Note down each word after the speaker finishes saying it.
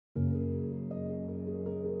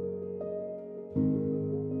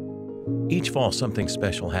Each fall, something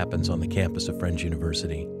special happens on the campus of Friends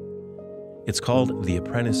University. It's called the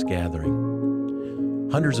Apprentice Gathering.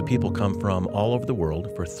 Hundreds of people come from all over the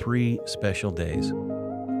world for 3 special days.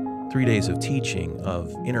 3 days of teaching,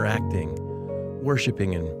 of interacting,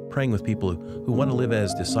 worshiping, and praying with people who want to live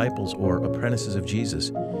as disciples or apprentices of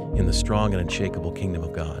Jesus in the strong and unshakable kingdom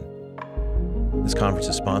of God. This conference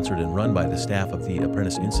is sponsored and run by the staff of the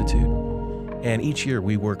Apprentice Institute, and each year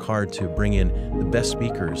we work hard to bring in the best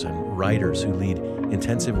speakers and writers who lead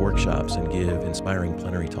intensive workshops and give inspiring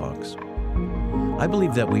plenary talks. I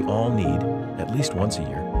believe that we all need, at least once a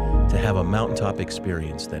year, to have a mountaintop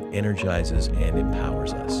experience that energizes and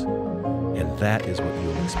empowers us. And that is what you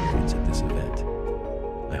will experience at this event.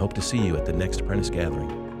 I hope to see you at the next Apprentice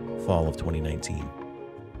Gathering, fall of 2019.